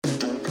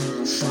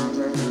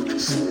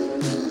This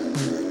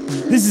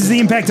is the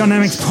Impact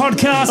Dynamics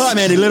podcast. I'm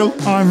Andy Little.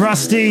 I'm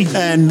Rusty.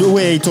 And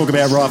we talk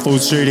about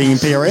rifles, shooting, and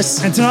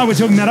PRS. And tonight we're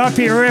talking about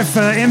IPRF,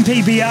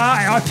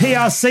 MPBR,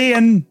 IPRC,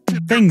 and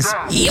things.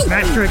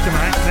 Match director,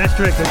 mate. Match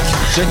director.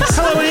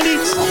 Hello, Andy.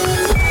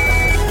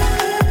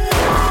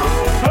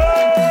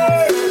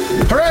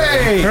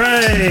 Hooray!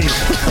 Hooray!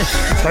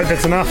 Hope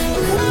that's enough.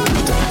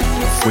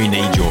 We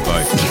need your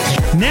vote.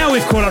 Now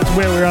we've caught up to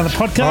where we were on the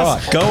podcast. All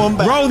right, go on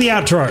back. Roll the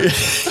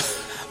outro.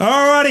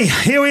 Alrighty,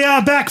 here we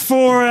are back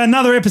for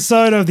another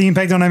episode of the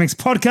Impact Dynamics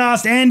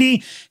podcast.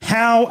 Andy,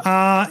 how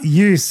are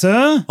you,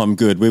 sir? I'm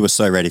good. We were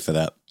so ready for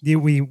that. Yeah,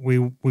 we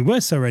were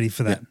so ready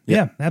for that.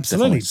 Yeah,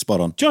 absolutely. Definitely. Spot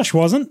on. Josh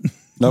wasn't.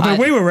 Nope. But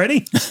we were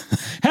ready.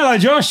 Hello,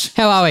 Josh.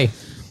 How are we?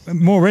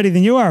 More ready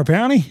than you are,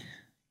 apparently.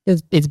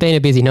 It's been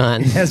a busy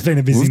night. It has been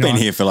a busy We've night. been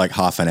here for like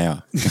half an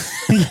hour.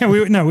 Yeah,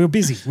 we were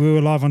busy. We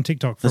were live on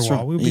TikTok for a while.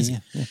 right. We were busy.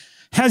 Yeah.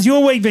 How's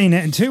your week been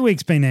and 2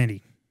 weeks been,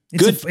 Andy?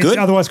 It's Good.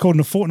 otherwise called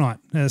a fortnight.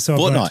 So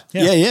Fortnite.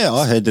 Yeah.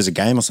 I heard there's a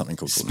game or something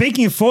called Fortnite.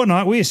 Speaking of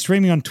Fortnite, we are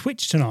streaming on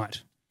Twitch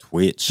tonight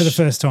Twitch. for the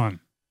first time.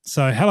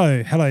 So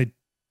hello. Are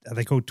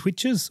they called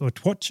Twitchers or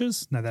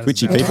Twatchers? No, that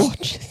Twitchy is people.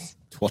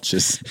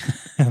 Twatches.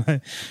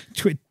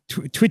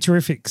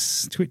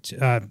 Twitcherifics. Twitch.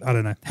 I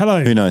don't know.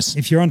 Hello. Who knows?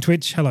 If you're on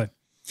Twitch, hello.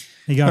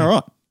 There you go. All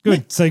right.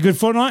 Good. So good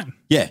fortnight?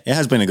 Yeah, it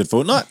has been a good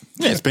fortnight.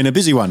 Yeah, it's been a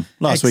busy one.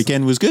 Last Excellent.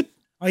 weekend was good.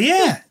 Oh,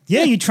 yeah.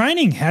 Yeah, you're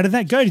training. How did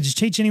that go? Did you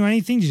teach anyone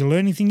anything? Did you learn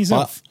anything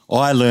yourself?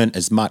 I learned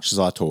as much as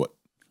I taught.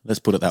 Let's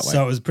put it that way.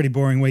 So it was a pretty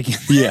boring weekend.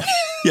 Yeah.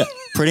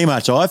 Pretty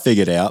much I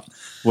figured out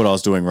what I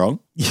was doing wrong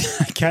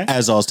Okay.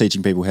 as I was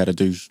teaching people how to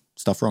do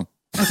stuff wrong.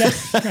 Okay.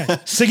 Great.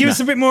 So give us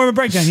a bit more of a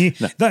breakdown.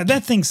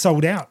 That thing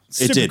sold out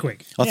super It did.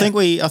 quick. I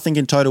think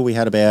in total we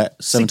had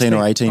about 17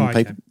 or 18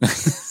 okay. people.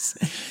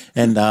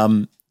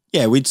 And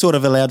we'd sort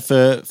of allowed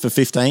for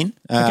 15.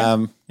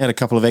 Had a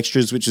couple of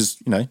extras, which is,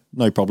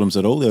 no problems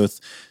at all. There were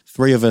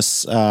three of us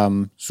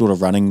sort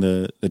of running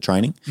the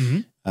training. Mm-hmm.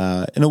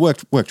 And it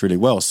worked really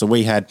well. So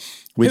we had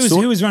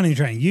Who was running the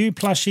training? You,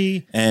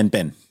 Plushy, and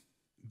Ben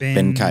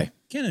Kay.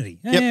 Kennedy.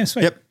 Yep, Yeah,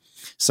 sweet. Yep.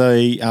 So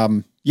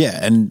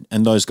and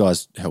those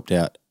guys helped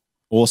out.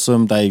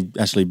 Awesome. They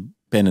actually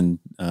Ben and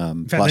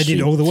In fact, Plushy they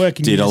did all the work.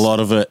 And did you a just- lot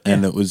of it,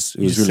 and it was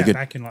you just really sat good.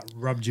 back and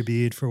rubbed your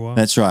beard for a while.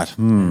 That's right.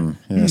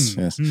 Yes.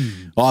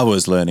 I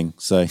was learning,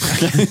 so.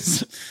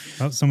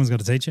 Oh, someone's got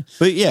to teach you.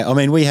 But yeah, I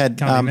mean, we had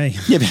Can't be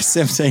me. about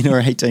 17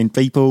 or 18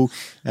 people.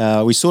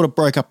 We sort of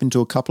broke up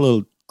into a couple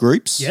of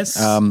groups. Yes.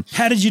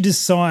 How did you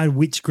decide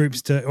which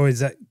groups to, or is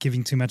that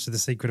giving too much of the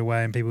secret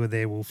away and people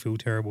there will feel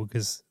terrible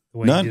because the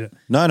way you did it?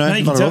 No, you not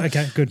can at tell. all.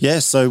 Okay, good. Yeah,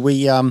 so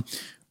we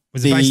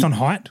Was it based on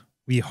height?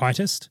 Were you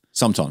heightist?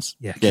 sometimes.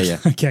 Yeah. Yeah.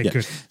 Okay, Yeah.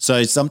 good.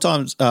 So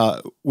sometimes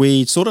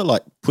we sort of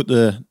like put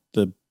the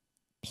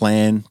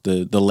plan,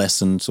 the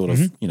lesson sort of,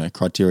 Mm-hmm.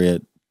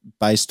 criteria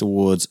based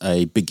towards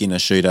a beginner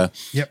shooter.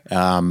 Yep.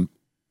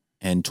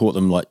 And taught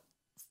them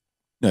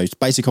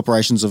basic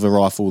operations of a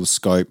rifle, the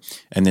scope,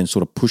 and then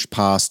sort of push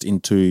past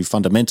into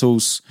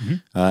fundamentals,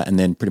 and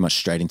then pretty much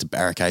straight into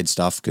barricade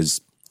stuff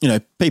because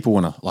people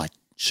want to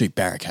shoot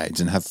barricades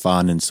and have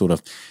fun and sort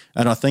of.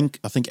 And I think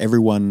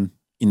everyone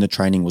in the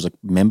training was a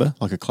member,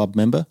 like a club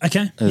member,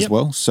 Okay. as Yep.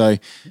 well. So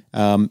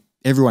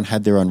everyone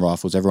had their own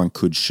rifles, everyone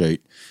could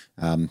shoot.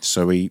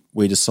 So we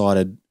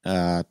decided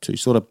to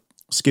sort of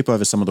skip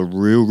over some of the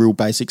real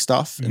basic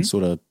stuff and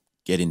sort of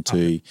get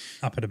into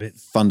Up it a bit.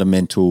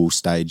 fundamental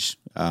stage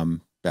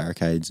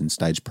barricades and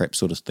stage prep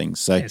sort of things.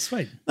 So Yeah,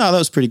 sweet. no, that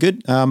was pretty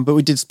good. But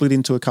we did split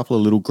into a couple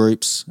of little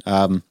groups.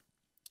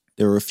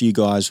 There were a few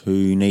guys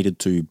who needed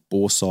to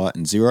bore sight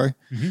and zero.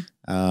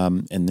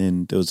 And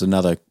then there was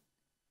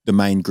the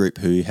main group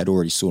who had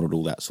already sorted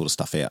all that sort of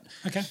stuff out.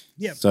 Okay.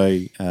 Yep. So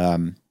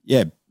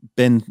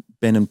Ben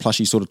and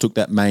Plushy sort of took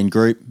that main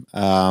group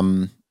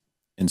and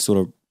sort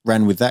of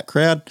ran with that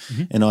crowd.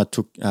 And I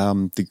took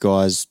the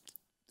guys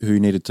who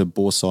needed to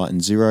bore sight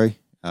and zero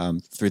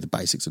through the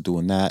basics of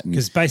doing that. And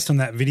Because based on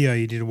that video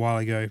you did a while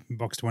ago,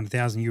 Box to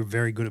 1000, you were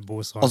very good at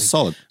bore sighting. I was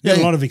solid. You had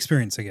a lot of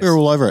experience, I guess. We were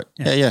all over it.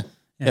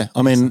 Yeah.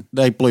 I mean,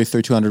 they blew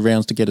through 200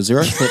 rounds to get a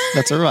zero, but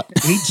that's all right.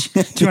 Each?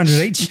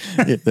 200 each?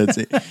 Yeah, that's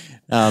it.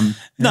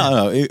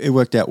 No, it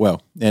worked out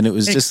well. And it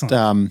was just,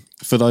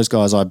 for those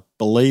guys, I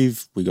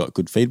believe we got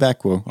good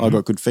feedback. Well, I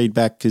got good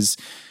feedback because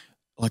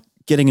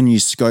getting a new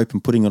scope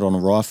and putting it on a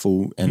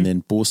rifle and then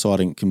bore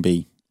sighting can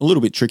be a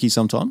little bit tricky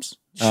sometimes.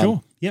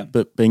 Sure. Yeah.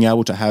 But being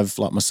able to have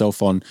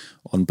myself on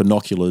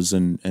binoculars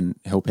and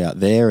help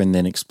out there and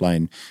then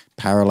explain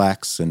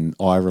parallax and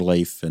eye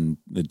relief and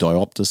the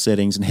diopter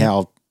settings and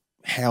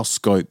how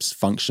scopes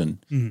function,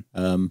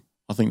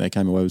 I think they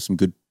came away with some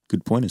good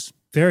pointers.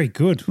 Very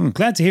good.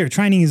 Glad to hear it.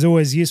 Training is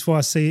always useful.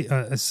 I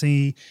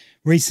see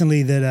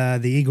recently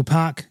that the Eagle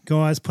Park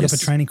guys put up a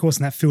training course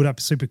and that filled up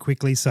super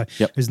quickly. So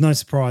there's no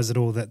surprise at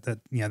all that that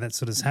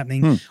sort of is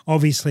happening.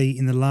 Obviously,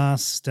 in the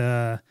last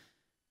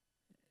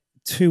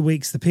 2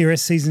 weeks. The PRS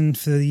season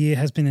for the year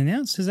has been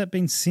announced. Has that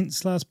been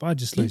since last? I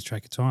just lose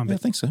track of time. Yeah, I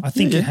think so. I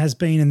think it has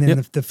been, and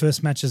then the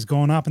first match has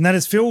gone up, and that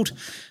is filled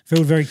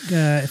very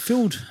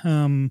filled.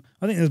 I think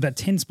there was about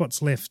 10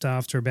 spots left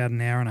after about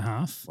an hour and a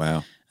half.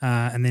 Wow.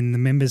 And then the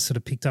members sort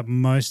of picked up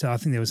most. I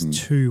think there was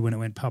 2 when it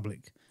went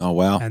public. Oh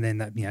wow. And then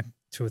that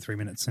 2 or 3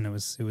 minutes, and it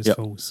was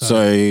full.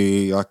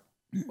 So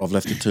I've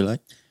left it too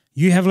late.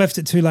 You have left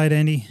it too late,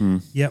 Andy.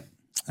 Yep.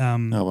 Oh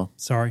well.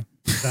 Sorry.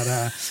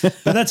 But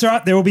that's all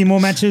right. There will be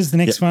more matches. The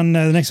next one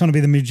will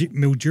be the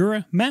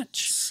Mildura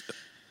match,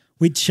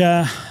 which,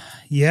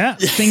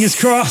 fingers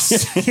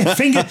crossed.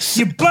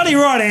 You're bloody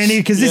right, Andy,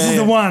 because this is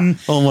the one.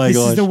 Oh my god,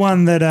 this is the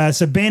one that.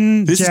 So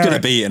Ben, this Jarrett, is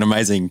going to be an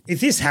amazing.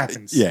 If this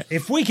happens, Yeah.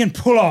 if we can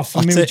pull off a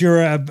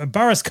Mildura,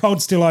 Burris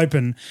Cold still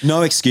open.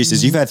 No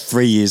excuses. You've had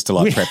 3 years to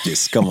prep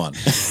this. Come on.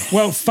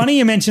 Well, funny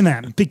you mention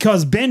that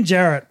because Ben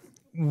Jarrett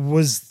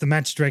was the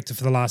match director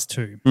for the last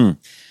 2.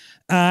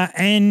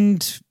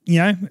 And,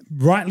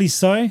 rightly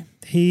so.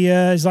 He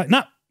is like,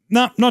 no,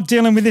 not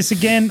dealing with this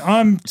again.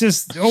 I'm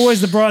just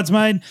always the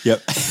bridesmaid.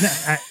 Yep.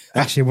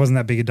 Actually, it wasn't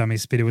that big a dummy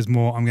spit. It was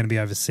more, I'm going to be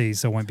overseas,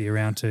 so I won't be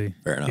around to be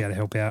Fair enough. able to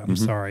help out. I'm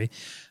sorry.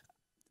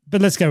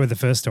 But let's go with the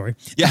first story.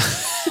 Yeah.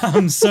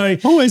 So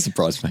Always the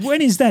bridesmaid.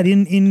 when is that?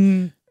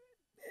 In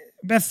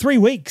about 3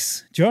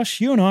 weeks,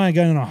 Josh, you and I are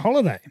going on a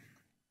holiday.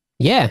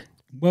 Yeah.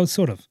 Well,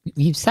 sort of.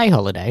 You say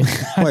holiday.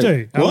 I Wait,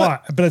 do. I what? lie,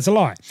 but it's a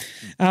lie.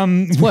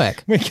 It's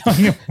work.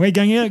 We're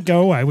going to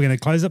go away. We're going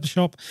to close up the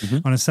shop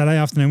on a Saturday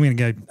afternoon. We're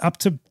going to go up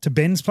to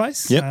Ben's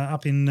place, Yep.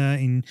 up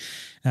in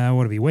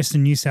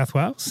Western New South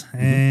Wales,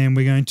 and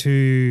we're going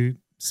to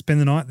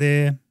spend the night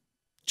there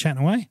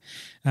chatting away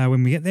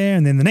when we get there.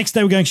 And then the next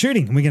day we're going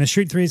shooting, and we're going to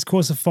shoot through his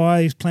course of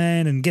fire, his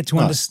plan, and get to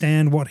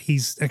understand what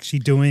he's actually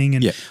doing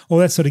and all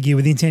that sort of gear,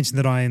 with the intention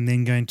that I am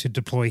then going to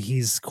deploy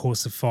his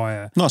course of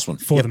fire Nice one.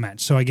 for the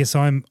match. So I guess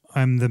I'm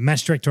the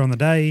match director on the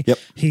day. Yep.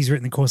 He's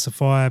written the course of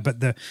fire,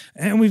 but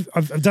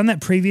I've done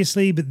that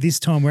previously, but this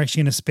time we're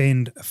actually going to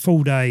spend a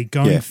full day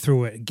going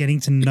through it, getting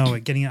to know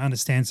it, getting to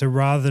understand. So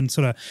rather than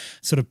sort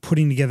of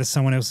putting together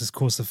someone else's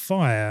course of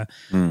fire,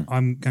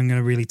 I'm going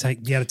to really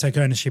be able to take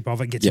ownership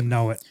of it, get to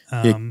know it.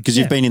 Because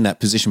you've been in that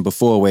position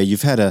before where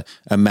you've had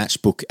a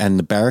match book and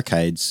the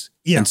barricades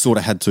and sort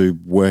of had to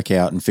work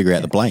out and figure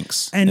out the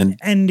blanks. And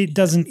it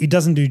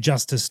doesn't do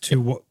justice to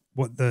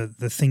what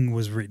the thing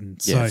was written.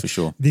 Yeah, so for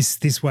sure.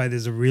 This way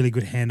there's a really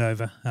good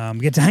handover.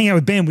 We get to hang out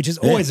with Ben, which is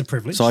always a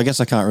privilege. So I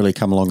guess I can't really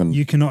come along and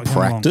You cannot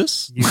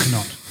practice. Come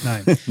along.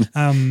 You cannot.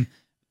 No.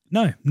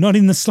 No, not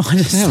in the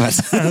slightest.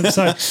 Damn it.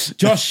 So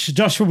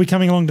Josh will be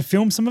coming along to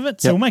film some of it.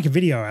 So we'll make a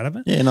video out of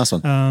it. Yeah, nice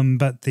one.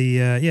 But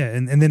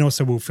and then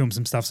also we'll film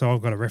some stuff. So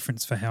I've got a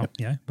reference for how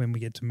when we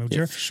get to Mildura.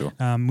 Yeah, for sure.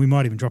 We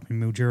might even drop in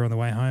Mildura on the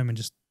way home and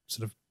just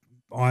sort of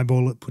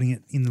eyeball it, putting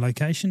it in the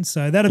location.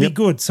 So that'll be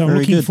good. So I'm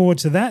looking forward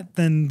to that.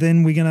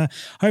 Then we're gonna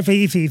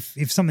hopefully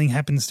if something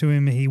happens to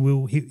him, and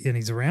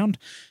he's around,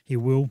 he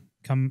will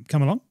come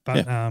along.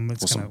 But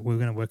we're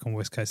gonna work on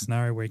worst case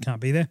scenario where he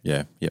can't be there.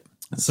 Yeah, yep.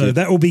 So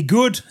that will be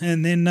good.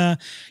 And then,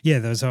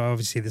 there's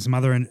some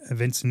other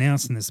events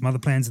announced, and there's some other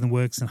plans in the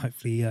works, and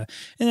hopefully in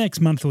the next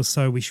month or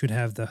so we should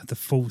have the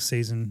full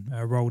season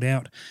rolled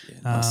out.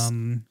 Yeah,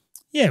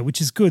 nice.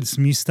 Which is good.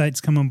 Some new states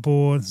come on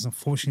board. There's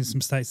unfortunately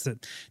some states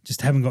that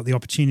just haven't got the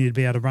opportunity to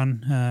be able to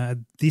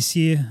run this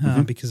year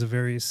because of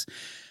various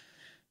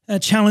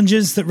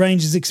challenges that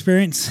Rangers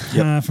experience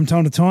from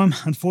time to time,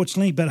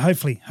 unfortunately. But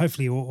hopefully,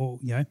 or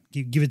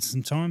give it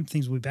some time,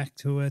 things will be back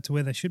to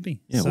where they should be.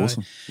 Yeah, so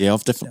awesome. Yeah,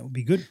 that would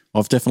be good.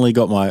 I've definitely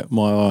got my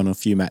eye on a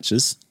few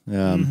matches.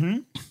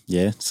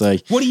 Yeah. So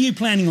what are you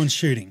planning on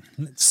shooting?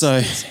 Let's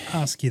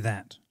ask you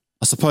that.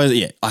 I suppose.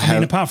 Yeah, I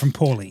mean, apart from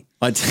Paulie,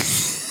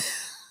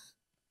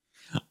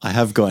 I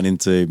have gotten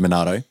into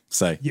Monado.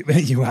 So you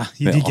did get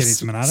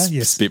into Monado.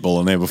 Yes, spitball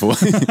on there before,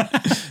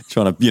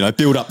 trying to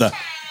build up the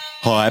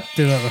hype.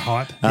 Build up the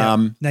hype.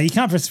 Now you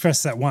can't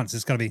press that once.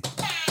 It's got to be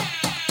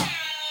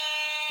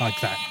like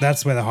that.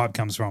 That's where the hype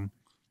comes from.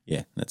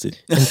 Yeah, that's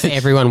it. And for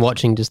everyone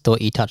watching, just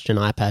thought you touched an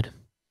iPad.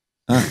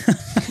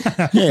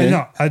 Yeah.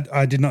 No,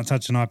 I did not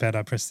touch an iPad.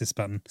 I pressed this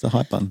button. It's a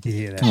hype button. You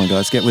hear that? Come on,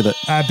 guys, get with it.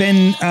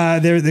 Ben,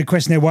 the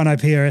question there, one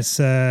OPRS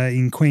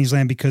in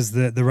Queensland because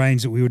the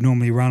range that we would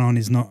normally run on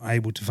is not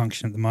able to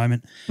function at the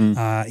moment.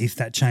 If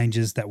that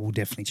changes, that will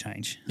definitely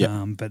change. Yep.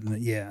 But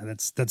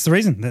that's the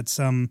reason. That's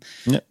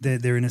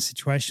they're in a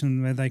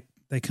situation where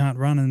they can't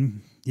run,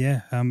 and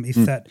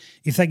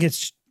if that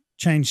gets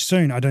changed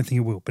soon, I don't think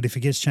it will. But if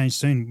it gets changed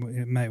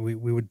soon, mate, we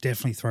would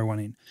definitely throw one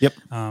in. Yep.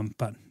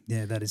 But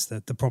yeah, that is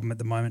the problem at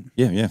the moment.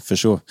 Yeah, for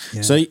sure.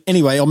 Yeah. So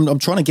anyway, I'm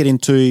trying to get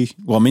into.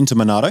 Well, I'm into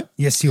Monado.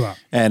 Yes, you are.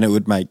 And it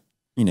would make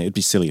it'd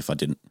be silly if I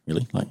didn't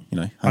really home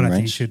I don't range.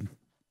 think you should.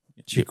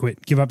 You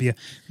quit. Give up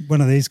one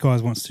of these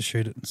guys wants to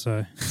shoot it,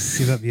 so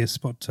give up your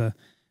spot to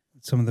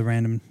some of the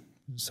random.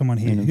 Someone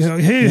here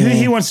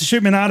who wants to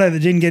shoot Monado that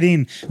didn't get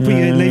in.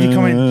 Leave your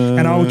comment,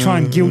 and I will try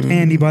and guilt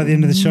Andy by the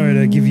end of the show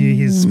to give you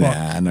his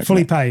spot,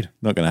 fully paid,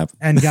 not going to happen,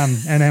 and gun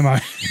and ammo.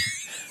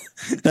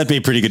 That'd be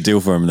a pretty good deal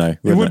for him, though.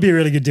 It would be a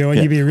really good deal, and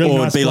you'd be a really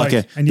nice bloke,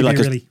 and you'd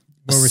be really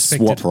well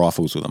respected. swap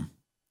rifles with them.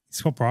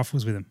 Swap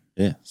rifles with him.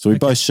 Yeah. So we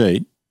both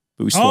shoot,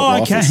 but we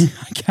swap rifles.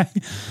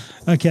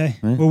 Okay.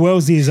 Yeah. Well,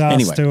 Wellesley has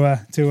asked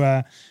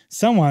Anyway.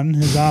 someone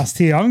has asked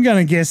here. I'm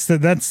going to guess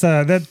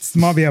that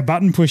might be a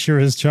button pusher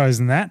has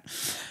chosen that.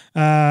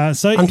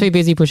 So I'm too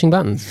busy pushing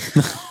buttons.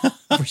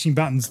 pushing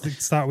buttons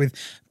that start with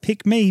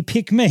pick me.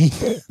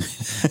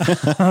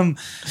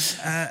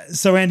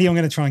 So Andy, I'm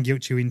going to try and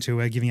guilt you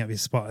into giving up your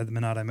spot at the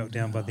Monado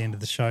Meltdown by the end of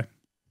the show.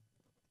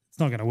 It's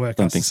not going to work.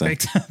 I Don't think so.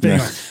 suspect. But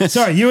anyway,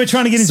 sorry, you were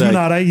trying to get into So,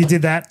 Monado. You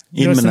did that.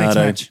 in Give us the next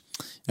Monado,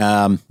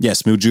 match.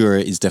 Yes,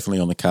 Mildura is definitely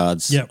on the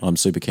cards. Yep. I'm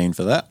super keen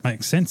for that.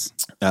 Makes sense.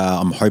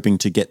 I'm hoping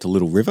to get to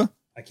Little River.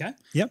 Okay.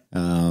 Yep.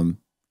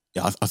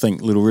 I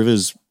think Little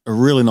River's a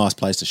really nice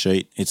place to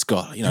shoot. It's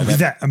got, With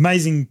that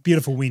amazing,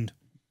 beautiful wind.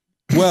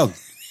 well,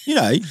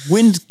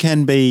 wind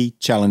can be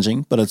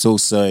challenging, but it's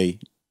also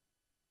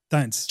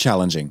Don't.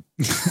 challenging.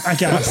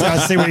 Okay,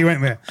 I see where you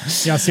went there.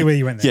 Yeah, I see where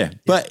you went there. Yeah,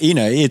 but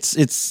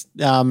it's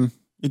a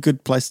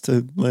good place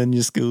to learn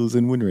your skills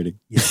in wind reading.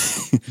 Yeah,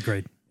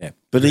 agreed. Yeah,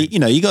 but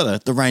you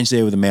got the range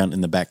there with the mountain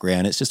in the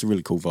background. It's just a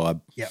really cool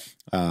vibe. Yeah.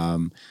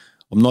 I'm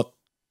not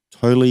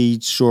totally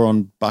sure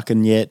on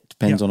bucking yet.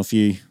 Depends Yep. on a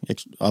few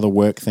other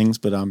work things,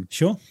 but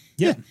Sure.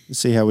 Yeah. we'll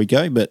see how we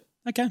go. But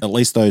Okay. at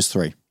least those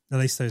three. At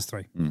least those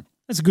three. Mm.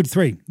 That's a good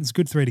three. It's a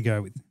good three to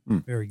go with.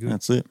 Very good.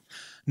 That's it.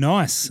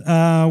 Nice.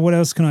 What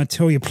else can I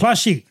tell you?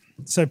 Plushie.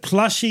 So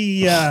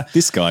Plushie.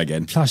 This guy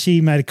again.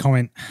 Plushie made a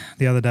comment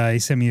the other day. He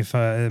sent me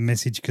a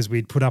message because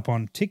we'd put up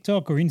on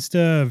TikTok or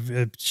Insta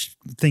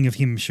a thing of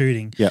him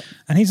shooting. Yep.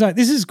 And he's like,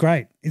 "This is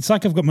great. It's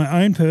like I've got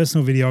my own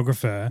personal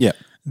videographer Yep.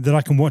 that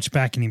I can watch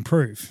back and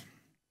improve."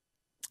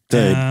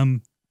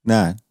 Dude,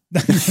 No.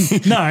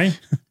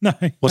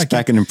 Watch Okay.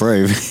 back and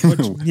improve.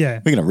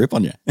 Yeah. We're going to rip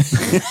on you.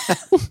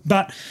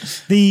 But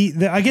the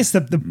I guess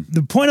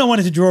the point I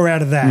wanted to draw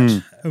out of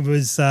that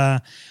was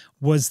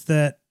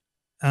that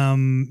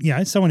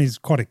someone who's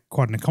quite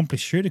an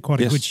accomplished shooter, quite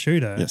a Yes. good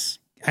shooter, Yes.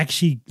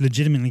 actually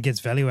legitimately gets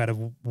value out of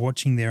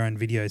watching their own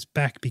videos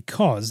back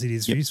because it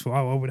is Yep. useful.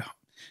 I would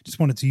just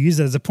wanted to use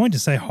that as a point to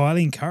say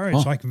highly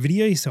encourage, like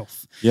video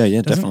yourself. Yeah,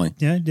 Doesn't- definitely.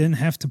 You don't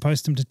have to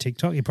post them to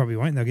TikTok. You probably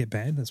won't. They'll get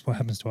banned. That's what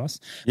happens to us.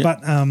 Yep.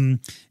 But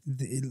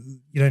you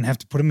don't have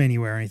to put them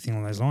anywhere or anything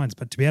along those lines.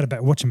 But to be able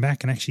to watch them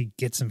back and actually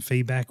get some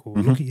feedback or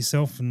look at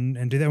yourself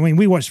and do that. I mean,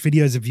 we watched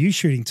videos of you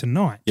shooting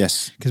tonight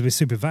Yes. because we're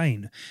super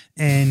vain.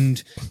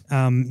 And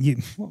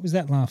what was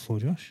that laugh for,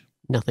 Josh?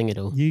 Nothing at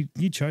all. You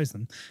chose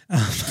them.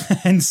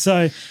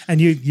 And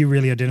you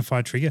really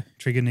identified Trigger.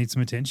 Trigger needs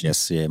some attention.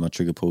 Yes, yeah. My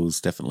trigger pull's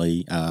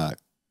definitely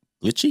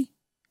glitchy.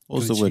 What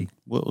was the Glitchy. word?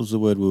 What was the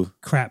word?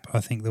 Crap, I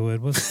think the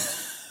word was.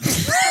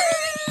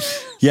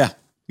 Yeah.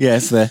 Yeah,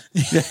 it's there.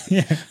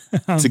 Yeah.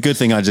 It's a good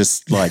thing I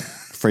just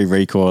free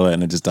recoil it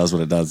and it just does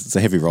what it does. It's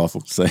a heavy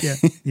rifle. So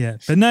Yeah.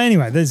 But no,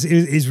 anyway, it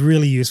is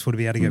really useful to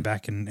be able to go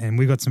back and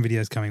we've got some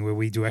videos coming where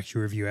we do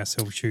actually review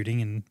ourselves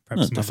shooting and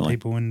perhaps some other definitely.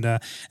 people. And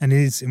it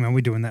is, we're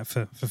doing that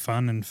for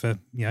fun and for,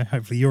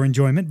 hopefully your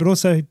enjoyment, but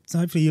also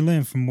hopefully you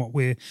learn from what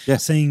we're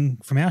seeing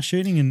from our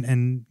shooting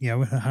and we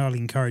highly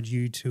encourage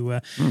you to,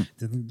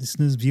 the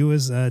listeners,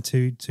 viewers,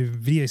 to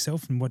video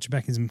yourself and watch it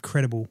back is an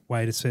incredible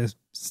way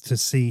to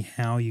see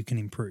how you can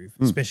improve,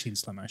 especially in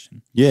slow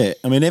motion. yeah,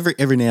 I mean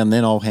every now and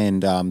then I'll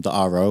hand the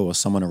RO or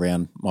someone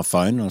around my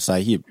phone and I'll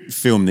say, "Here,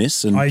 film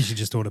this," and I usually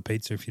just order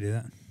pizza if you do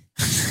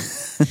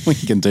that. we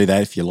can do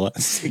that if you like.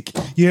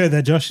 You heard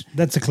that, Josh?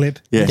 That's a clip.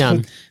 Yeah.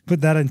 Done.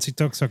 Put that on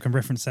TikTok so I can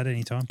reference that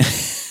anytime.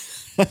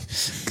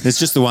 It's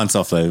just the once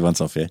off though.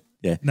 Once off,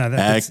 yeah. No,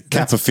 that's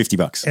cap of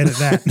 $50. Edit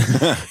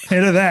that.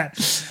 Edit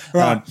that.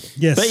 Right.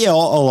 Yes. But yeah,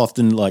 I'll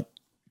often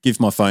give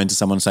my phone to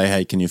someone and say,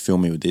 "Hey, can you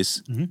film me with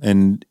this?"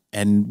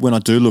 And when I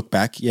do look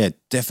back, yeah,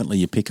 definitely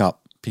you pick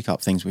up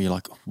things where you're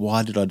like,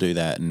 "Why did I do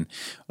that?" And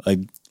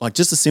like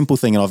just a simple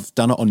thing, and I've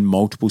done it on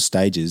multiple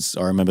stages.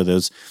 I remember there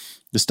was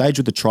the stage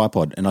with the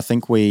tripod, and I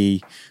think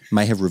we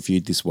may have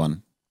reviewed this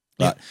one.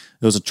 But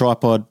there was a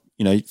tripod,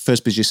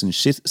 first position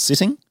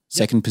sitting,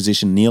 second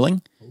position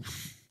kneeling.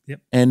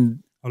 Yep.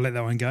 And I'll let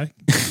that one go.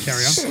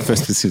 Carry on.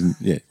 first position,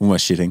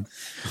 almost shitting.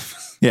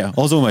 Yeah,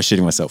 I was almost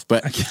shitting myself.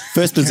 But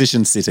first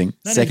position sitting,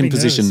 No need second to be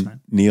nervous, position man.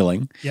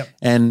 kneeling. Yep.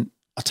 And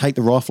I take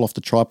the rifle off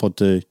the tripod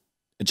to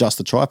adjust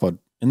the tripod,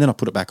 and then I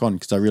put it back on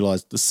because I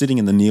realised the sitting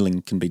and the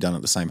kneeling can be done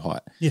at the same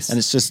height. Yes. And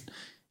it's just,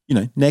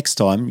 next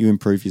time you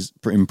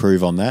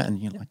improve on that, and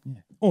you're like,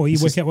 Or you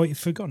work out what you've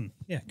forgotten.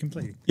 Yeah,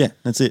 completely. yeah,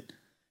 that's it.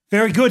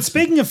 Very good.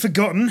 Speaking of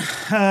forgotten,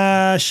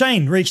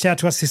 Shane reached out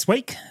to us this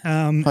week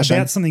about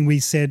Shane. something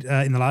we said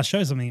in the last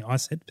show, something I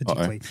said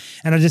particularly.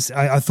 And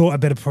I thought I'd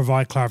better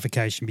provide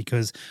clarification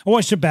because I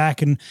watched it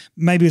back and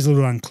maybe it was a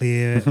little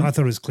unclear. I thought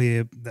it was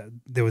clear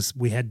that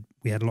we had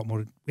we had a lot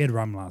more. We had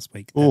rum last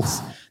week. Oof.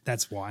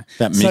 That's why.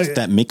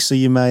 That mixer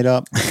you made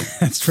up.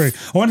 That's true.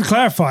 I want to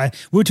clarify.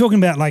 We were talking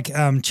about like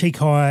cheek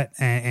height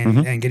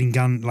and getting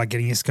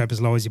getting your scope as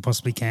low as you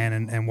possibly can,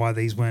 and why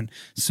these weren't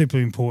super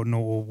important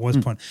or was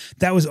important.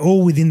 That was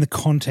all within the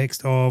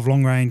context of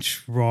long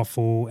range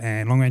rifle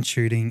and long range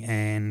shooting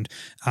and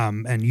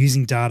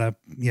using data,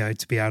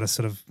 to be able to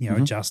sort of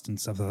adjust and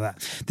stuff like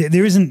that.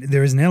 There is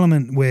an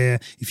element where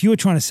if you were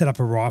trying to set up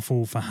a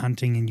rifle for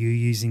hunting and you're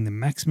using the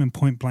maximum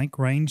point blank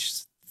range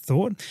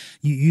thought,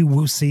 you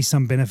will see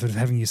some benefit of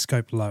having your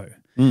scope low.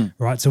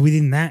 Right. So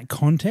within that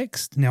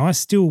context, now I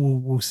still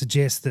will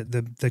suggest that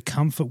the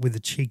comfort with the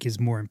cheek is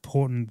more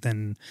important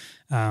than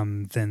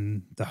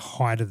the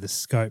height of the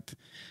scope.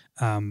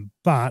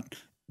 But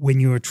when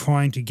you're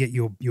trying to get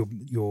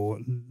your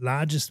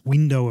largest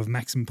window of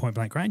maximum point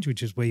blank range,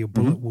 which is where your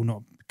bullet will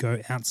not go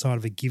outside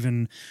of a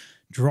given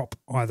drop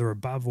either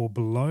above or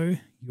below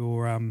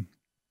your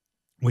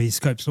where your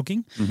scope's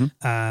looking,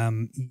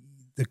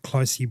 the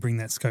closer you bring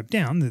that scope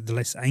down, the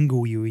less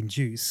angle you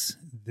induce,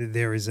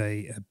 there is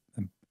a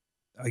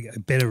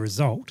better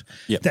result.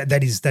 Yep.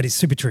 That is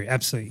super true,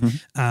 absolutely.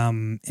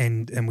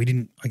 And we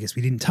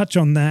didn't touch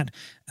on that.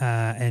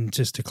 And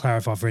just to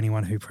clarify for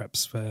anyone who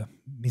perhaps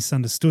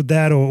misunderstood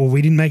that or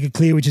we didn't make it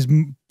clear, which is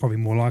probably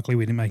more likely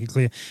we didn't make it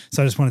clear.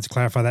 So I just wanted to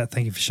clarify that.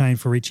 Thank you for Shane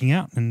for reaching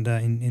out and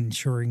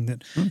ensuring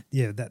that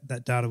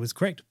that data was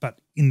correct. But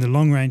in the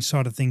long range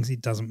side of things,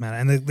 it doesn't matter.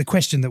 And the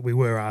question that we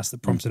were asked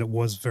that prompted it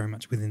was very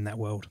much within that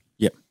world.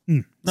 Yep.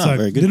 No, so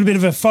very good. A little bit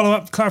of a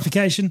follow-up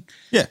clarification.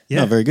 Yeah.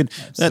 No, very good.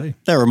 That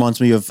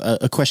reminds me of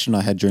a question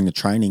I had during the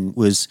training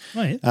was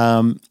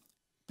people.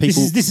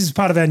 This is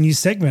part of our new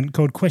segment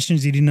called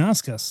Questions You Didn't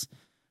Ask Us,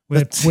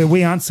 where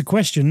we answer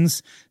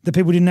questions that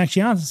people didn't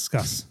actually ask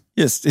us.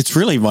 Yes, it's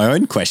really my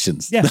own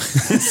questions. Yeah,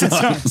 that's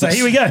right. So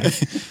here we go.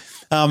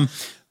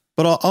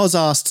 But I was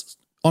asked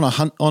on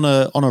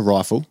a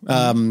rifle.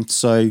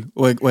 So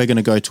we're going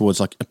to go towards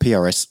like a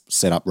PRS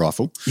setup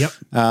rifle. Yep.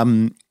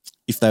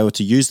 If they were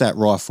to use that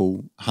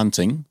rifle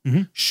hunting,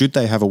 should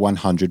they have a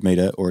 100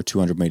 meter or a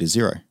 200 meter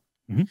zero?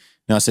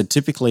 Now I said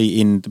typically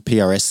in the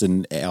PRS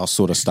and our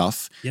sort of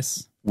stuff,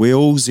 yes, we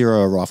all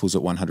zero our rifles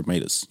at 100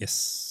 meters.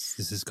 Yes,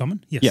 this is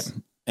common. Yes. Yeah,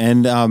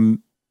 and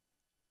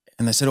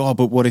they said,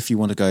 but what if you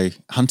want to go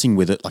hunting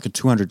with it? Like a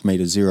 200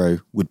 meter zero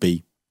would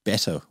be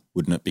better,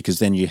 wouldn't it? Because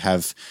then you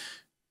have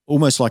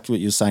almost like what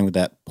you're saying with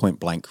that point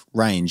blank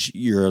range.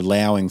 You're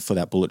allowing for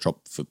that bullet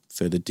drop for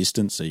further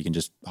distance, so you can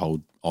just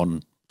hold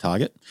on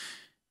target.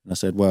 And I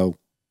said, well,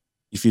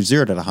 if you've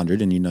zeroed at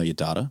 100 and you know your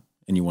data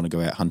and you want to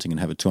go out hunting and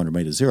have a 200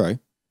 meter zero,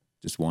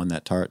 just wind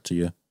that turret to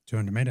your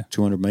 200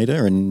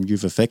 meter and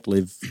you've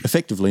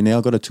effectively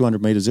now got a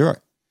 200 meter zero.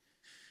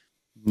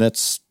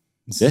 That's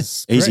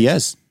easy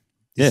as.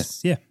 Yeah.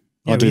 Yeah,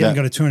 you haven't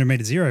got a 200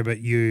 meter zero,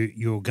 but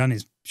your gun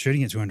is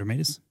shooting at 200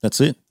 meters. That's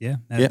it. Yeah,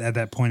 at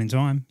that point in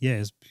time. Yeah,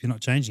 if you're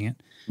not changing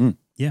it.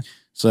 Yeah.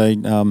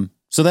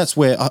 So that's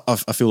where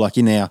I feel like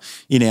in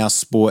our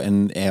sport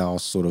and our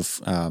sort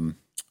of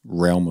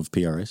realm of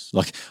PRS,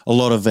 like a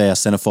lot of our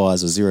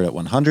centerfires are zeroed at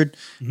 100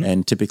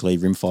 and typically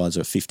rimfires are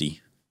at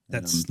 50.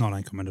 That's not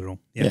uncommon at all.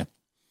 Yeah.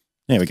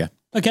 There we go.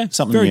 Okay.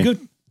 Something very new.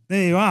 Good.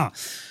 There you are.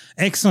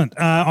 Excellent.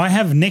 I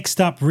have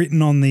next up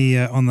written on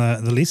the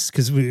list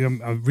because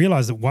I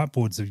realised that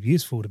whiteboards are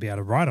useful to be able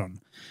to write on.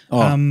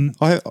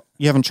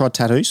 You haven't tried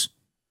tattoos?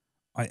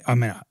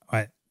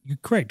 You're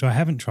correct. I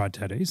haven't tried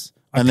tattoos.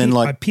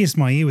 I pierced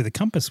my ear with a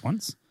compass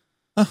once.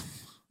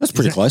 That's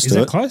pretty close to it. Is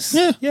that close?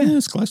 Yeah,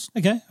 it's close.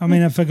 Okay. I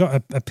mean, if I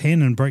got a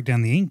pen and broke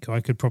down the ink,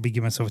 I could probably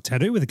give myself a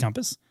tattoo with a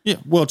compass. Yeah,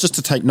 well, just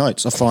to take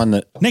notes, I find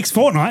that next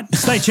fortnight,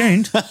 stay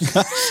tuned.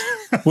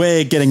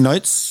 We're getting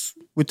notes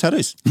with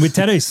tattoos. With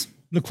tattoos.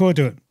 Look forward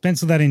to it.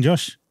 Pencil that in,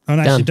 Josh. Oh,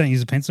 no, actually, don't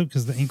use a pencil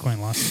because the ink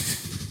won't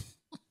last.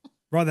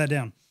 Write that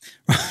down.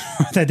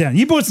 Write that down.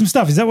 You bought some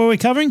stuff. Is that what we're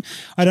covering?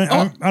 I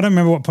don't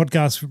remember what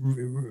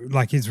podcast,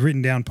 like it's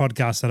written down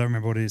podcast. I don't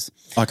remember what it is.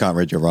 I can't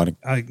read your writing.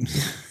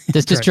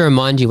 Just to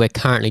remind you, we're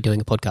currently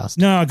doing a podcast.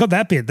 No, I got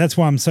that bit. That's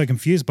why I'm so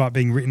confused by it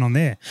being written on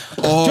there.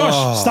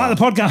 Josh, start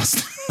the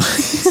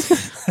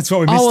podcast. That's what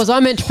we missed. Was I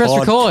meant to press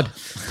record?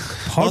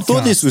 I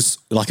thought this was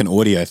like an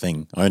audio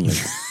thing only.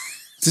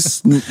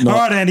 All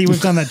right, Andy, we've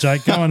done that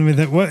joke. Go on with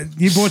it.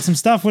 What, you bought some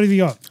stuff? What have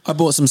you got? I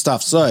bought some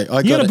stuff. So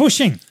I got a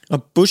bushing. A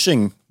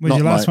bushing. Was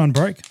your last one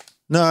broke?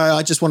 No,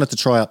 I just wanted to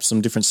try up some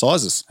different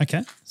sizes.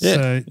 Okay. Yeah,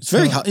 so it's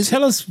very hard.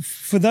 Tell us,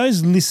 for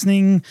those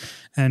listening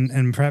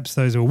and perhaps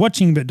those who are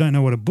watching but don't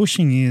know what a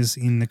bushing is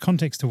in the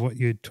context of what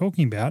you're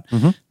talking about,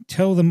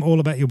 tell them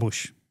all about your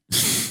bush.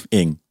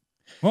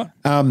 What?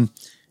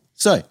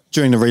 So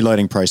during the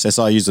reloading process,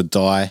 I use a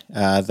die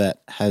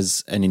that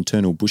has an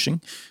internal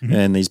bushing,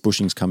 and these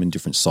bushings come in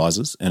different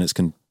sizes, and it's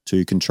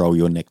to control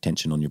your neck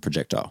tension on your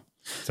projectile.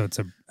 So it's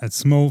a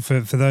small,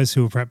 for those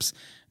who are perhaps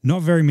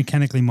not very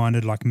mechanically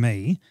minded like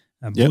me,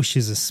 a bush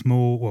is a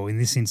small, well, in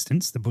this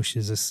instance, the bush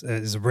is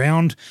a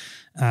round,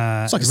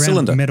 it's like a round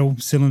cylinder. metal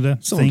cylinder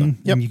thing,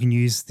 Yep. and you can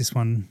use this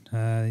one,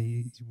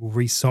 you will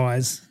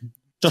resize.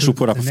 Josh will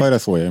put up a photo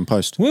for you in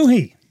post. Will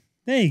he?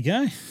 There you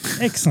go.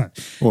 Excellent.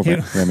 Or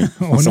Yeah. Remy.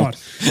 Or not.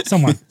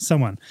 Someone.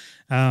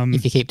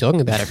 If you keep talking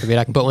about it for a bit,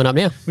 I can put one up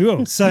now. We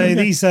will. So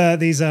these are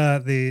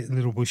the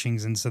little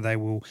bushings, and so they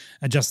will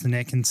adjust the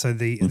neck. And so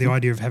the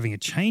idea of having a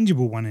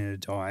changeable one in a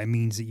die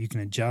means that you can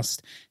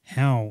adjust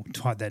how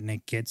tight that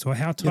neck gets or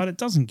how tight it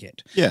doesn't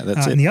get. Yeah,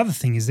 that's it. And the other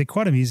thing is they're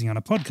quite amusing on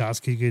a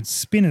podcast because you could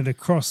spin it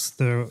across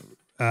the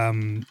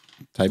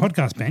Table.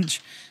 podcast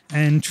bench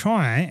and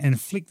try and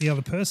flick the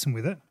other person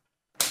with it.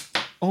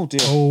 Oh,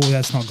 dear. Oh,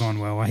 that's not gone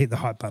well. I hit the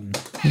hype button.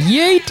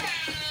 Yeet.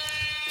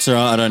 It's all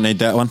right. I don't need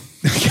that one.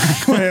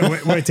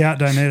 Worked out,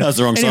 don't need it. That's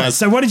the wrong Anyway, size.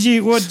 so what did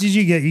you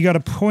get? You got a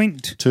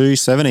point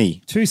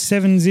 270.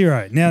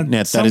 270. Now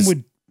that is-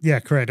 yeah,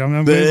 correct. We're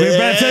about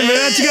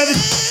to go.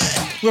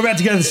 We're about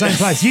to go to the same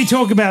place. You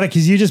talk about it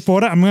because you just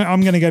bought it. I'm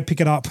going to go pick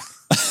it up.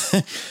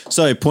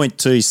 So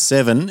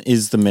 0.27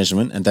 is the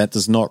measurement, and that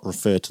does not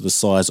refer to the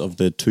size of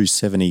the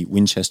 270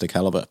 Winchester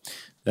caliber.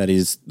 That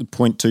is the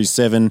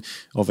 0.27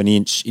 of an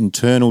inch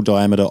internal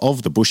diameter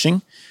of the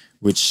bushing,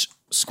 which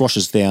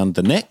squashes down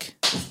the neck.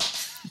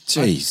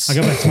 Jeez. I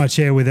got back to my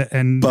chair with it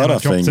and I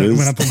dropped it Butterfingers.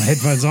 when I put my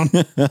headphones on.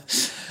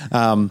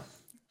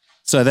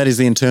 So that is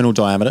the internal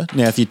diameter.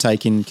 Now, if you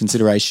take in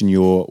consideration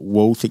your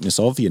wall thickness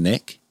of your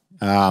neck,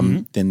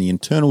 then the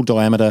internal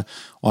diameter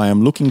I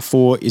am looking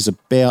for is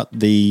about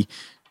the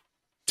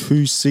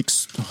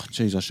 2.6. Oh,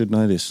 geez, I should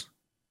know this.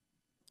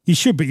 You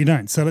should, but you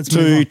don't. So let's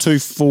move on.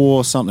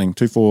 2.4 something,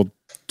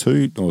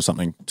 2.42 or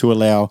something to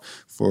allow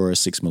for a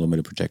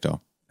 6mm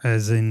projectile.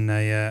 As in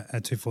a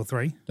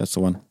 243. That's the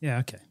one. Yeah,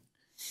 okay.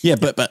 Yeah,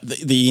 but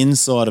the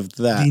inside of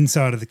that, The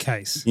inside of the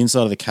case. the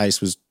inside of the case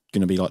was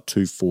going to be like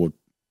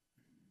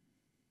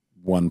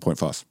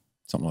 241.5,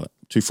 something like that.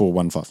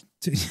 2415.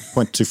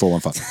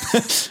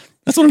 0.2415.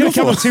 That's what I'm Got a looking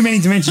couple for. of too many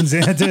dimensions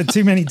there.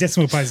 Too many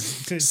decimal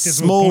places.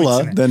 Decimal points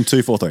Smaller in it. than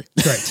 243.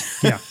 Correct.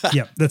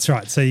 Yeah, that's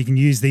right. So you can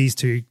use these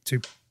to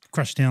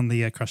crush down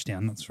the that's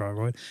the right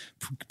word.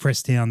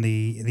 Press down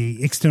the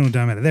external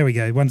diameter. There we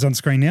go. One's on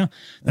screen now.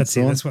 That's the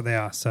it. one. That's what they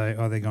are. So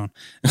they're gone.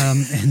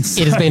 And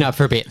so, It has been up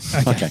for a bit.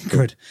 okay,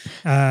 good.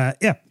 Yeah.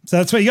 So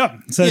that's what you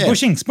got. So Yeah.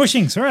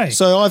 bushings. All right.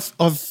 So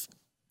I've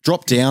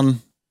dropped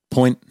down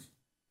 0.01.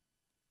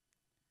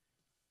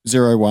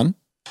 0.01.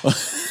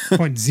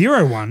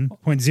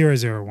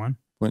 0.001.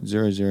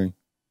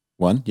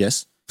 0.001,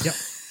 yes.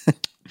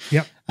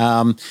 Yep.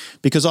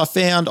 Because I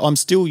found I'm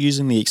still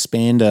using the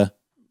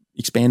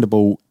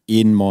expandable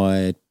in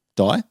my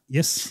die,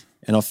 Yes.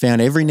 and I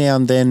found every now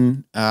and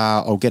then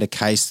I'll get a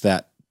case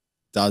that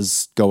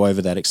does go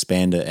over that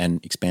expander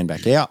and expand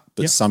back out,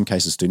 but Yep. some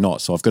cases do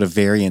not. So I've got a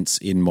variance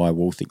in my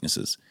wall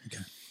thicknesses.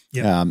 Okay.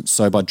 Yep.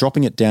 So by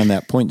dropping it down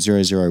that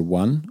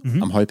 0.001,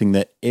 Mm-hmm. I'm hoping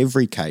that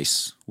every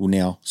case will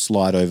now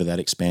slide over that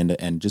expander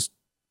and just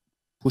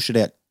push it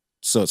out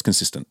so it's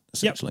consistent,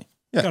 essentially.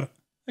 Yeah. Got it.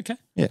 Okay.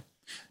 Yeah.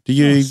 Do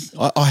you? Nice.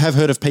 I have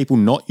heard of people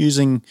not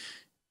using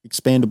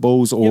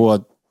expandables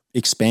or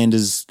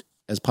expanders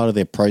as part of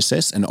their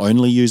process and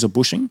only use a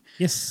bushing.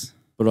 Yes.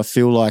 But I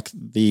feel like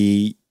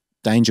the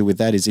danger with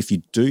that is if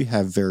you do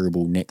have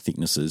variable neck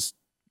thicknesses,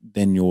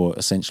 then you're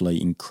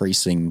essentially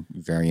increasing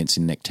variance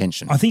in neck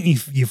tension. I think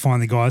you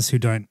find the guys who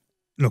don't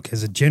look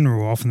as a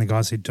general, often the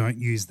guys who don't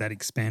use that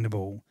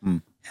expandable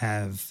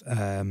have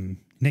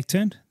neck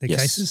turned their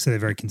Yes. cases, so they're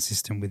very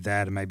consistent with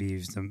that, and maybe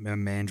use a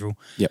mandrel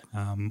Yep.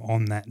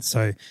 on that.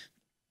 So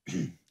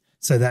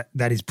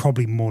that is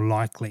probably more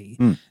likely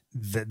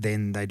that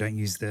then they don't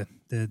use the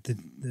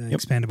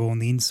expandable on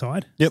the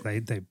inside. Yep.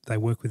 So they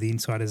work with the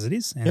inside as it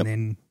is, and Yep.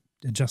 then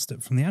adjust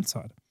it from the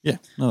outside. Yeah,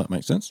 no, that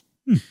makes sense.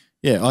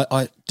 Yeah,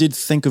 I did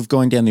think of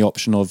going down the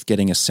option of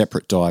getting a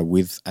separate die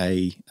with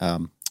a, is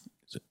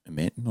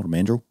it not a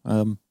mandrel,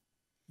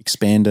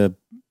 expander.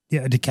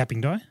 Yeah, a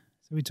decapping die. Is that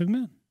what we're talking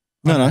about?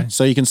 No. Okay.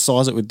 So you can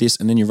size it with this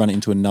and then you run it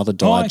into another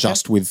die okay.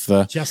 just with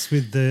the, Just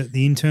with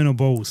the internal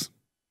balls.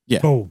 yeah.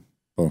 Ball.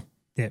 Ball.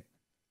 Yep.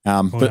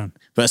 Well but done.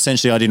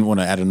 essentially I didn't want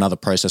to add another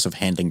process of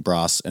handling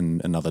brass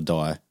and another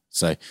die.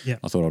 So Yep.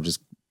 I thought I'll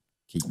just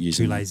keep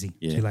using Too lazy.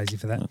 Yeah. Too lazy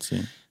for that. That's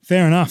it.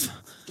 Fair enough.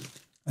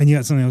 And you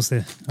got something else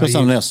there. Got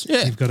something else.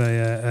 Yeah. You've got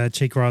a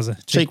cheek riser,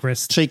 cheek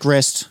rest. Cheek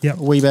rest. Yep.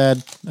 Wee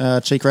bad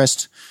cheek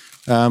rest,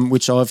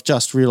 which I've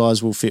just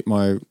realised will fit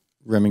my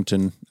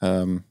Remington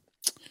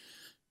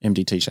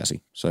MDT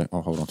chassis. So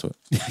I'll hold on to it.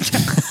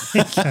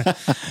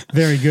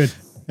 Very good.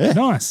 Yeah.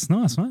 Nice,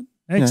 mate.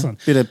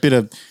 Excellent. Bit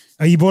of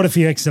Oh, you bought it for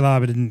your XLR,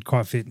 but it didn't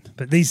quite fit.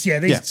 But these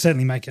Yeah.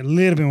 certainly make it a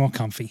little bit more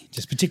comfy,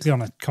 just particularly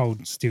on a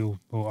cold steel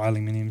or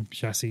aluminium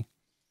chassis.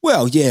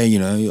 well, yeah,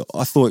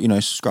 I thought,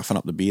 scruffing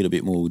up the beard a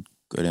bit more would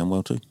go down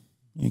well too.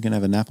 You can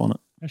have a nap on it.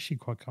 Actually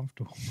quite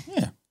comfortable.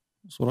 Yeah.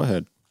 That's what I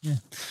heard.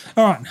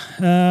 All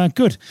right,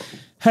 good.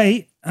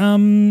 Hey,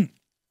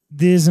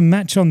 there's a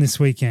match on this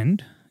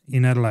weekend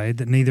in Adelaide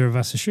that neither of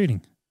us are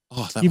shooting.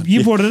 Oh, that You, one. you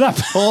Yeah. brought it up.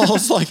 Oh, I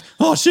was like,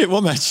 oh shit,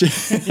 what match? Yeah.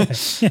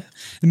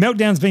 The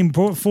meltdown's been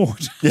brought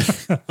forward. Yeah.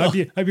 hope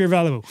you're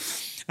available.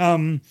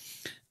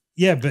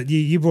 Yeah, but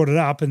you brought it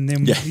up, and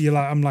then Yeah. you're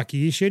like, I'm like, are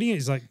you shooting it?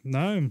 He's like,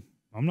 no,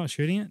 I'm not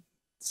shooting it.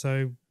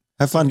 So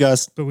Have fun,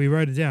 guys. But we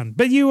wrote it down.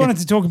 But you wanted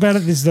to talk about it.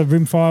 This is the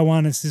Rimfire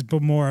one. This is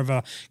more of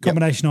a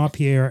combination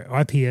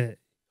IPSC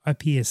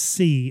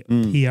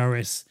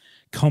PRS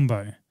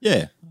combo.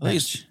 Yeah. I think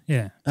it's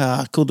Yeah.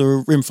 called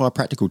the Rimfire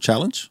Practical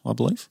Challenge, I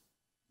believe.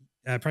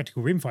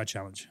 Practical Rimfire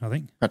Challenge, I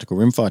think. Practical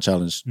Rimfire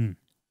Challenge. Mm.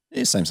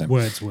 Yeah, same.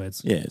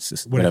 Words. Yeah, it's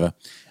just Whatever.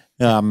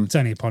 whatever. It's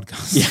only a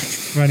podcast. Yeah.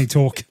 We only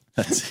talk.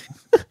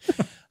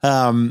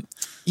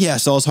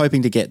 So I was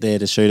hoping to get there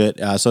to shoot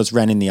it. So it's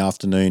ran in the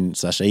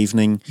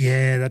afternoon/evening.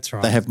 Yeah, that's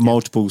right. They have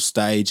multiple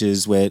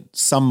stages where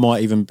some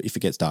might even, if it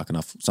gets dark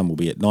enough, some will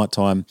be at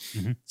nighttime.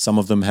 Mm-hmm. Some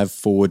of them have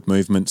forward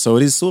movement. So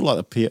it is sort of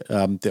like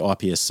the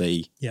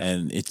IPSC,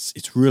 and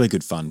it's really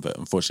good fun. But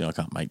unfortunately, I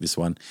can't make this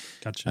one.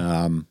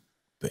 Gotcha.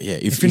 But yeah,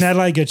 if you're in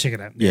Adelaide, go check it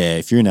out. Yeah,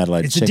 if you're in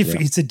Adelaide, it's check a different.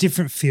 it out. It's a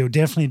different feel.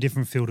 Definitely a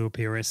different feel to a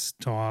PRS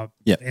type,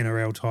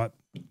 NRL type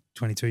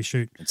 22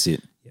 shoot. That's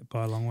it. Yeah,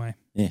 by a long way.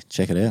 Yeah,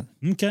 check it out.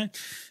 Okay,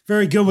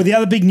 very good. Well, the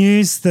other big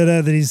news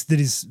that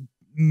is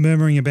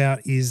murmuring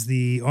about is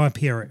the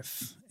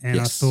IPRF, and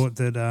I thought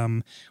that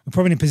we're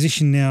probably in a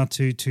position now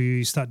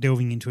to start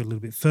delving into it a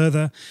little bit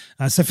further.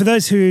 So, for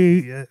those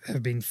who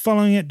have been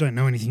following it, don't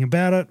know anything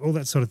about it, all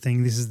that sort of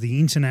thing, this is the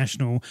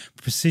International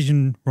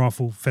Precision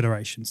Rifle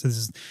Federation. So, this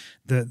is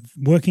the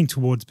working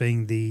towards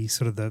being the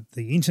sort of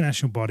the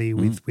international body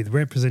with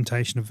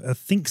representation of I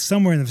think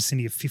somewhere in the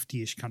vicinity of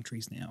 50-ish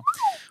countries now,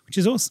 which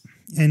is awesome.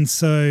 And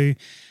so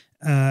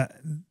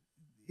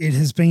it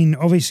has been,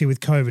 obviously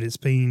with COVID, it's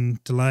been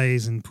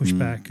delays and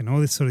pushback and all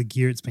this sort of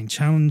gear. It's been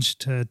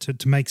challenged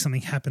to make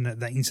something happen at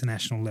that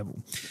international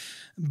level.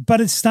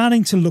 But it's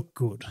starting to look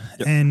good.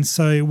 Yep. And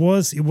so it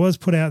was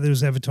put out, there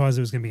was advertised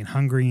it was going to be in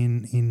Hungary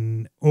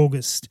in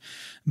August,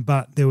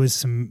 but there was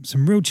some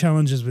real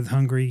challenges with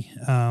Hungary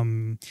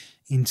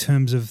in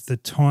terms of the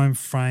time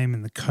frame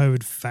and the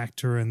COVID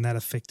factor and that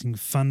affecting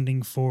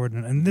funding for it.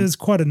 And there's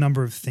quite a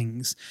number of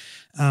things.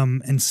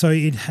 And so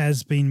it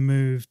has been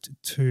moved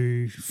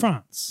to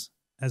France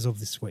as of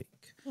this week.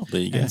 Oh,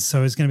 there you go. And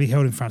so it's going to be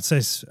held in France.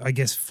 So I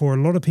guess for a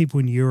lot of people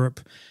in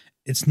Europe,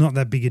 it's not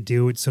that big a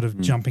deal. It's sort of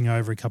jumping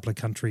over a couple of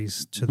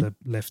countries to the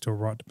left or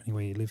right, depending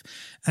where you live.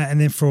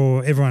 And then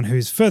for everyone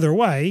who's further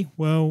away,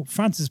 well,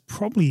 France is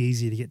probably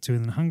easier to get to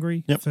than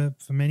Hungary for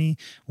many,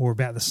 or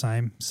about the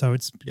same. So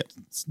it's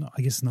not,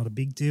 I guess, not a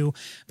big deal.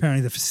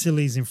 Apparently, the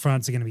facilities in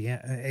France are going to be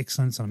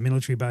excellent. It's on a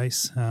military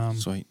base.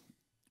 Sweet.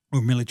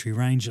 Or military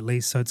range at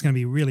least. So it's going to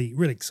be really,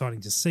 really exciting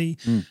to see.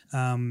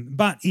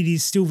 But it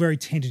is still very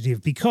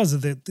tentative because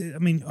of I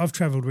mean, I've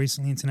travelled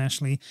recently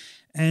internationally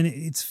and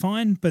it's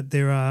fine, but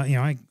there are,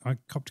 I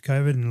copped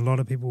COVID and a lot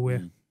of people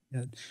were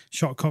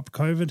copped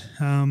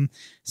COVID.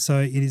 So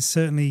it is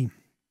certainly,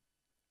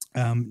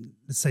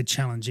 let's say,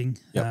 challenging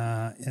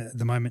at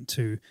the moment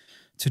to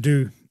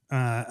do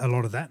a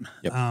lot of that.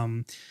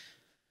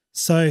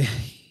 So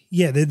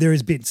yeah, there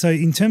is a bit. So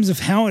in terms of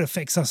how it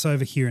affects us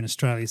over here in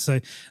Australia, so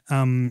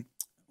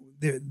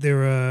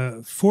there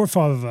are 4 or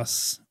 5 of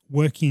us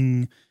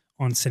working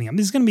on setting up.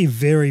 This is going to be a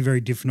very, very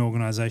different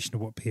organisation to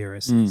what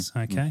PRS is,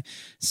 okay?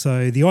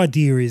 So the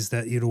idea is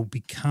that it'll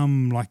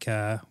become like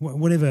a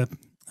whatever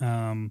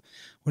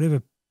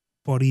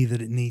body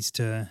that it needs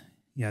to,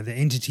 the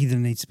entity that it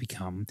needs to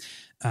become,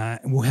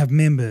 will have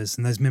members,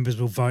 and those members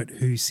will vote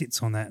who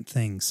sits on that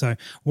thing. So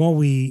while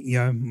we,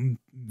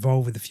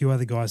 involve with a few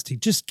other guys to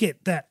just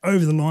get that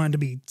over the line to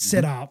be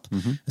set up,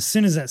 as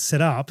soon as that's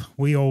set up,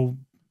 we all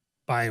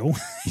bail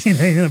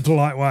in a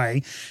polite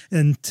way,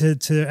 and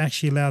to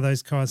actually allow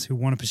those guys who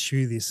want to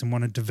pursue this and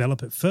want to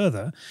develop it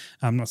further.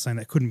 I'm not saying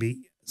that couldn't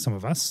be some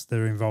of us that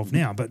are involved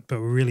now, but we're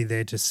really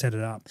there to set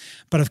it up.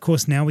 But of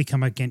course, now we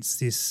come against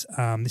this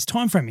this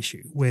time frame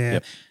issue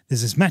where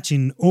there's this match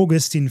in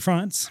August in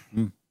France,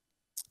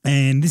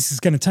 and this is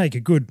going to take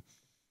a good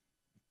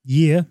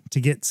year to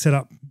get set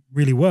up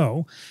really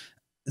well.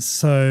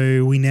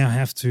 So we now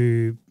have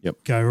to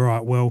go,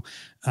 right, well,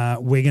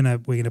 we're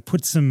gonna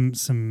put some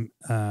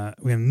we're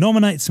gonna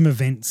nominate some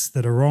events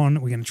that are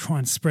on. We're gonna try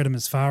and spread them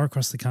as far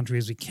across the country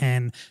as we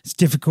can. It's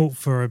difficult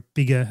for a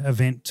bigger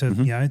event to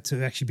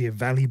to actually be a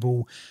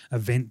valuable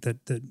event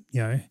that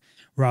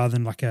rather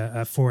than like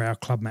a 4-hour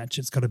club match.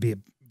 It's got to be a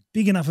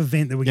big enough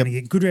event that we're going to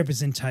get good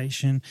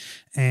representation,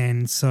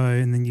 and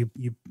then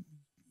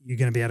you're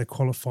going to be able to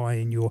qualify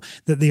in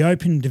the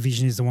open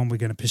division is the one we're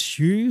going to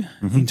pursue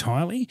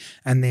entirely,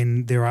 and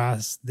then there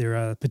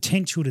are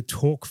potential to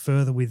talk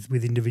further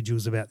with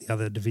individuals about the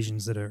other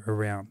divisions that are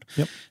around.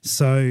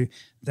 So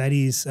that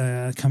is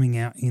coming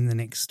out in the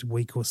next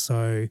week or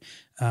so.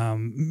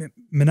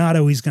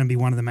 Monado is going to be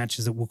one of the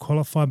matches that will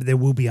qualify, but there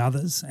will be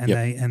others, and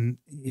and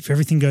if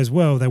everything goes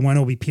well, they won't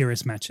all be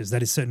PRS matches.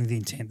 That is certainly the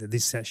intent, that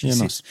this actually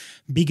sits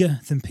bigger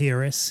than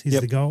PRS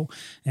is the goal,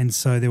 and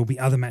so there will be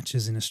other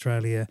matches in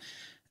Australia.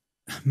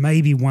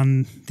 Maybe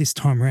one this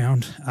time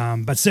around,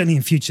 but certainly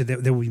in future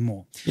there will be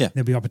more.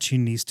 There'll be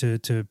opportunities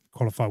to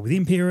qualify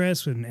within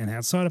PRS and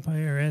outside of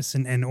PRS,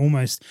 and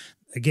almost,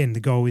 again,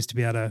 the goal is to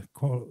be able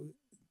to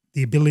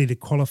the ability to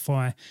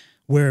qualify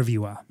wherever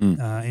you are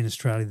in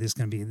Australia, there's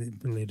going to be the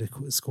ability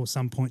to score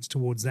some points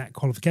towards that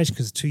qualification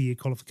because it's a 2-year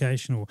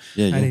qualification or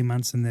 18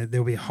 months, and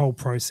there'll be a whole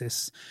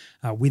process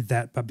with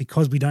that. But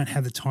because we don't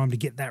have the time to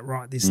get that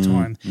right this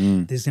time,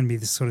 there's going to be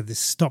this sort of this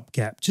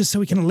stopgap just so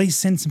we can at least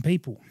send some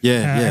people.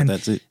 And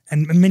that's it.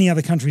 And many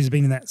other countries have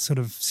been in that sort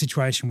of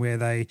situation where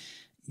they're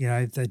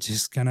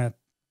just going to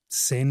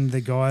send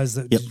the guys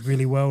that did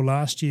really well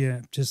last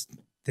year. Just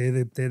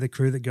they're the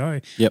crew that go.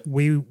 Yep.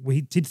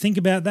 We did think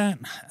about that.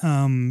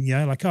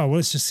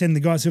 Let's just send the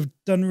guys who've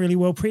done really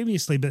well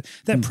previously. But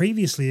that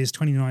previously is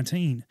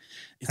 2019.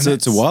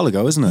 It's a while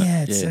ago, isn't it?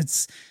 Yeah,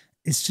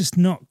 it's just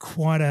not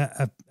quite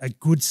a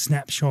good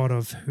snapshot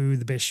of who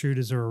the best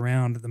shooters are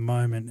around at the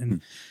moment.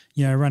 And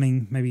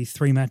running maybe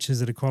 3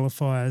 matches at a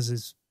qualifiers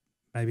is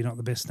maybe not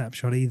the best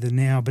snapshot either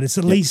now. But it's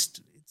at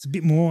least it's a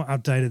bit more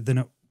updated than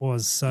it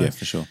was. So yeah,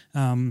 for sure.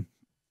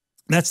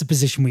 That's the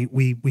position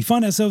we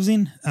find ourselves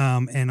in,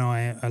 and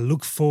I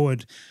look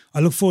forward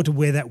to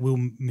where that will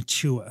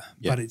mature.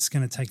 But it's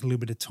going to take a little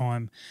bit of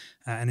time,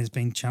 and it's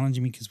been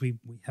challenging because we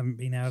haven't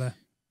been able to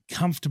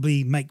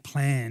comfortably make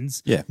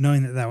plans,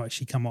 knowing that they'll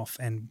actually come off,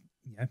 and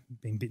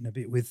being bitten a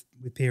bit with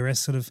PRS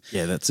sort of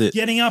that's it,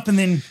 getting up and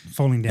then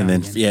falling down.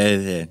 And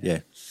then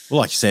again. Well,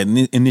 like you said,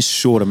 in this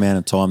short amount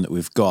of time that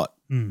we've got,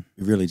 we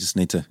really just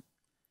need to.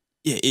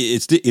 Yeah,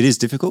 it is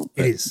difficult.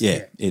 It is.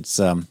 Yeah, it's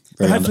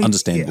very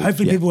understandable.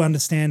 Hopefully, people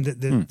understand that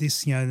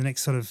this, the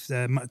next sort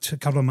of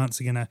couple of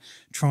months are going to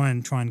try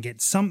and get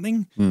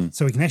something,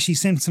 so we can actually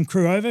send some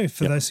crew over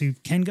for those who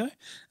can go,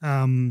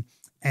 and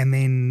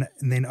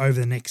then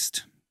over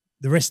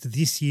the rest of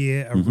this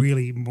year are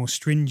really more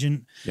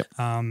stringent. Yep.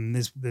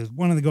 There's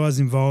one of the guys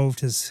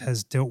involved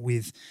has dealt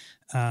with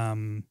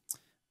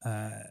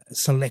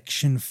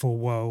selection for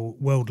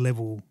world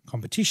level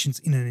competitions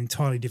in an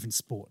entirely different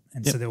sport,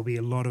 and so there'll be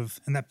a lot of,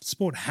 and that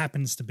sport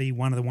happens to be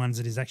one of the ones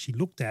that is actually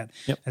looked at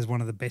as one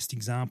of the best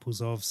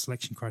examples of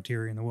selection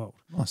criteria in the world.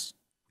 Nice,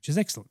 which is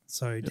excellent.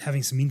 So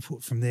having some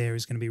input from there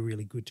is going to be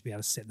really good to be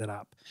able to set that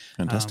up.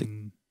 Fantastic.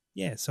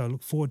 So I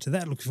look forward to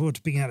that. Looking forward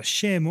to being able to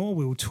share more.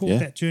 We will talk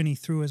that journey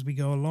through as we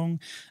go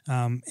along,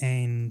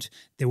 and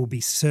there will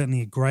be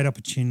certainly a great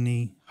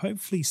opportunity,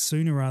 hopefully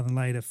sooner rather than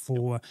later,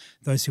 for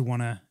those who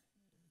want to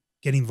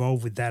get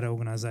involved with that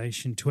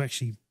organisation to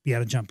actually be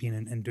able to jump in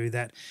and do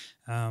that.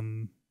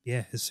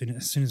 As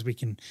soon as we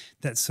can.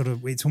 That's sort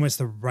of, it's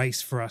almost a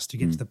race for us to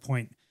get to the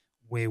point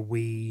where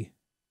we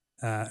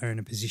are in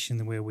a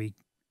position where we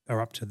are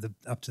up to the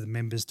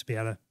members to be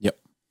able to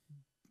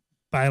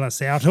bail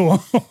us out or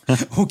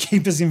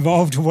keep us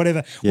involved or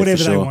whatever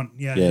they want.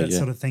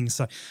 Sort of thing.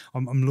 So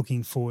I'm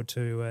looking forward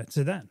to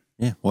that.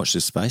 Yeah, watch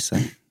this space.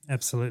 Eh?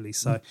 Absolutely.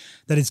 So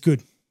that is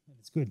good.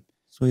 It's good.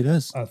 Sweet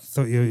as. I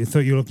thought you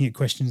were looking at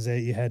questions there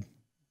you had,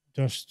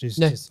 Josh.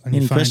 Just on Any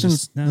your phone,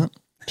 questions? No.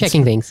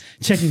 Checking things.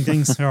 Checking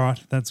things. All right.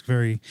 That's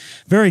very,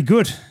 very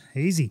good.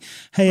 Easy.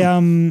 Hey,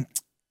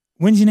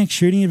 when's your next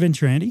shooting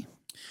adventure, Andy?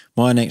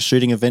 My next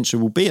shooting adventure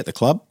will be at the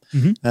club.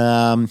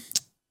 I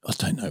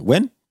don't know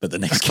when, but the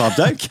next club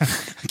day.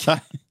 Okay.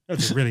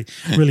 That's a really,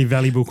 really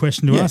valuable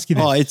question to ask you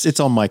there. Oh, it's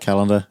on my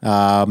calendar.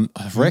 I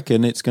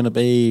reckon it's going to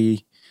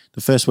be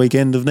the first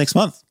weekend of next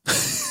month.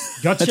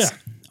 Gotcha.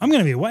 I'm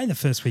going to be away the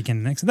first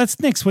weekend That's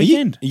next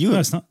weekend. Are you no,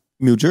 it's not.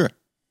 Mildura?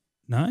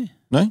 No.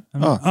 No?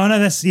 Oh, no,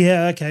 that's,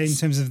 okay, in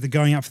terms of the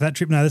going up for that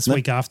trip. No, that's the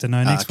week after.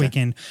 No, next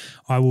weekend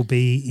I will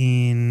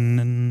be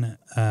in,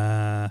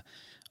 I'm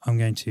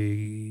going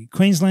to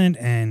Queensland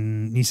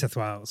and New South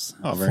Wales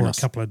very for nice.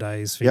 a couple of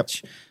days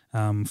each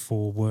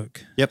for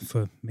work,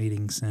 for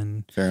meetings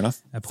and fair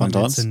enough. appointments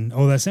Fun times. and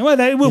all that. Well,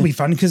 they will be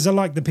fun because I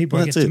like the people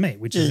I get that's to it.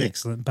 meet, which is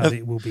excellent, but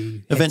it will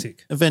be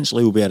hectic.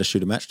 Eventually we'll be able to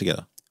shoot a match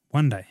together.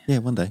 One day. Yeah,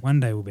 one day.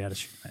 One day we'll be able to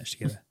shoot a match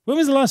together. When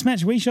was the last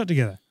match we shot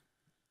together?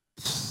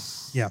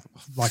 Yeah,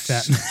 like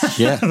that.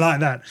 Yeah.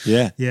 Like that.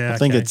 Yeah. Yeah. I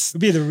think it's...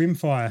 It'll be the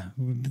Rimfire.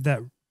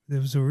 There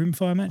was a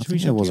Rimfire match we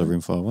shot there was together? a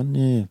Rimfire one,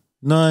 yeah.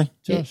 No.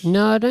 Josh?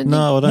 No, I don't think.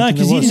 No, I don't No, think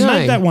because there you was. didn't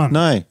make that one.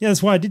 No. Yeah,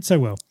 that's why I did so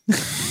well.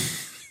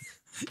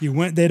 You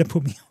weren't there to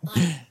put me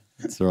on.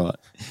 That's all right.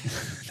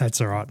 That's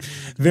all right.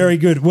 Very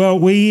good. Well,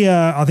 we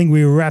I think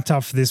we wrapped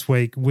up for this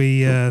week.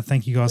 We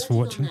thank you guys for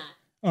watching.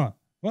 Oh,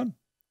 what?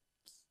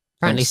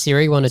 Apparently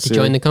Siri wanted to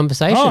join the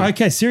conversation. Oh,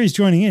 okay. Siri's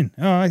joining in.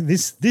 Oh,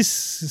 this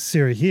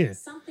Siri here.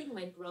 Something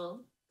went wrong.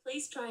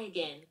 Please try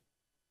again.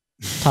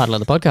 Title of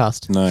the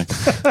podcast. No.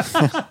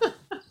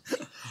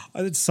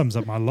 Oh, that sums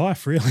up my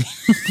life, really.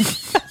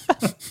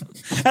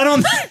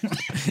 And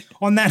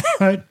on that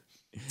note,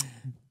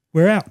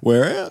 we're out.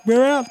 We're out.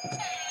 We're out.